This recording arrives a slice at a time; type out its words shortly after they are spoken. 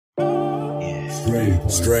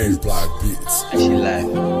Strange Block Beats. ASHY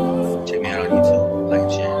LiYFE. Check me out on YouTube. Like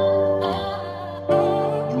and share.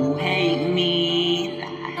 You hate me, I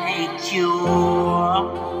hate you.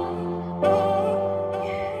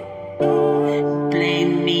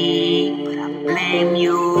 Blame me, but I blame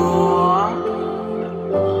you.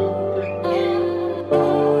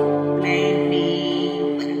 Blame me,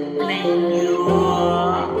 but I blame you.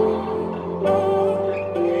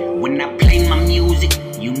 When I play my music,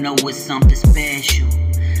 you know it's something special.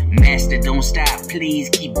 Master, don't stop, please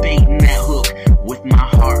keep baiting that hook. With my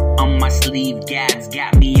heart on my sleeve, God's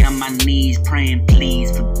got me on my knees, praying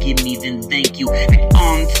please forgive me, then thank you. And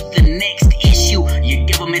on to the next issue, your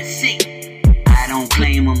government's sick, I don't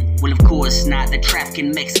claim them. Well, of course not, the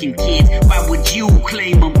trafficking Mexican kids, why would you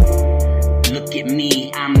claim them? Look at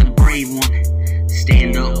me, I'm the brave one.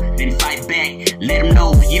 Stand up, then fight back, let them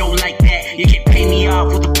know you don't like that. You can't pay me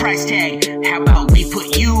off with a price tag. How about we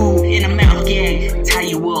put you in a mouth gag, tie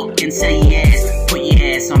you up and say yes, put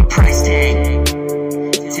your ass on a price tag.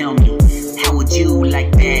 Tell me, how would you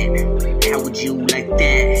like that? How would you like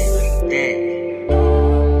that?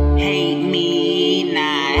 Hate me, nah,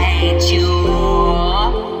 I hate you.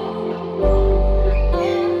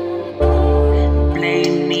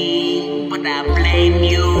 Blame me, but I blame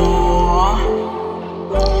you.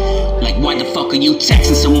 Like, why the fuck are you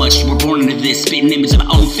taxing so much? You were born into this, spitting image of my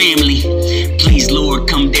own family. Please, Lord,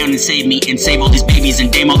 come down and save me, and save all these babies,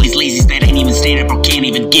 and damn all these lazies that ain't even stand up or can't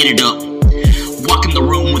even get it up. Walk in the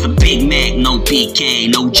room with a Big Mac, no PK,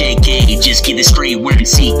 no JK, just get it straight, wearing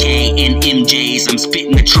CK and MJs. I'm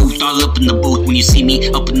spitting the truth all up in the booth. When you see me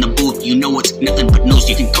up in the booth, you know it's nothing but news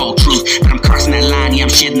you can call truth. But I'm crossing that line, yeah, I'm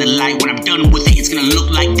shedding the light. When I'm done with it, it's gonna look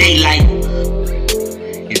like daylight.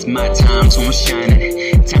 It's my time, so I'm shining.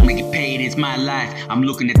 Time to get paid, it's my life. I'm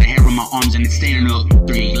looking at the hair on my arms and it's standing up.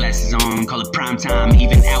 3 glasses on, call it prime time,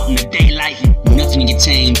 even out in the daylight. Nothing to get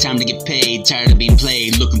tamed, time to get paid. Tired of being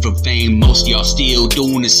played, looking for fame. Most of y'all still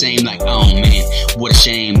doing the same. Like, oh man, what a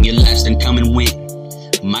shame. Your life's done come and went,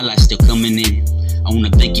 my life's still coming in. I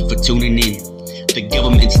wanna thank you for tuning in. The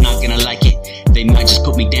government's not gonna like it, they might just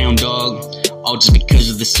put me down, dog, all just because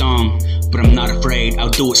of the song. But I'm not afraid, I'll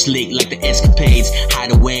do it slick like the escapades.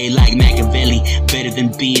 Hide away like Machiavelli, better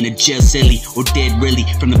than being a jail silly or dead really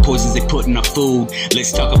from the poisons they put in our food.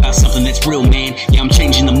 Let's talk about something that's real, man. Yeah, I'm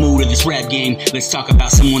changing the mood of this rap game. Let's talk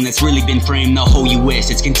about someone that's really been framed. The whole US,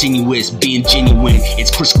 it's continuous, being genuine. It's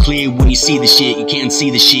crystal clear when you see the shit. You can't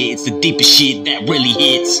see the shit, it's the deepest shit that really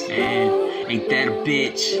hits. Man, ain't that a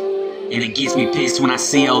bitch? And it gets me pissed when I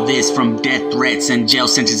see all this, from death threats and jail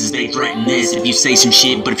sentences, they threaten this. If you say some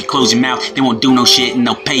shit, but if you close your mouth, they won't do no shit and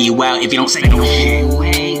they'll pay you out if you don't say no shit.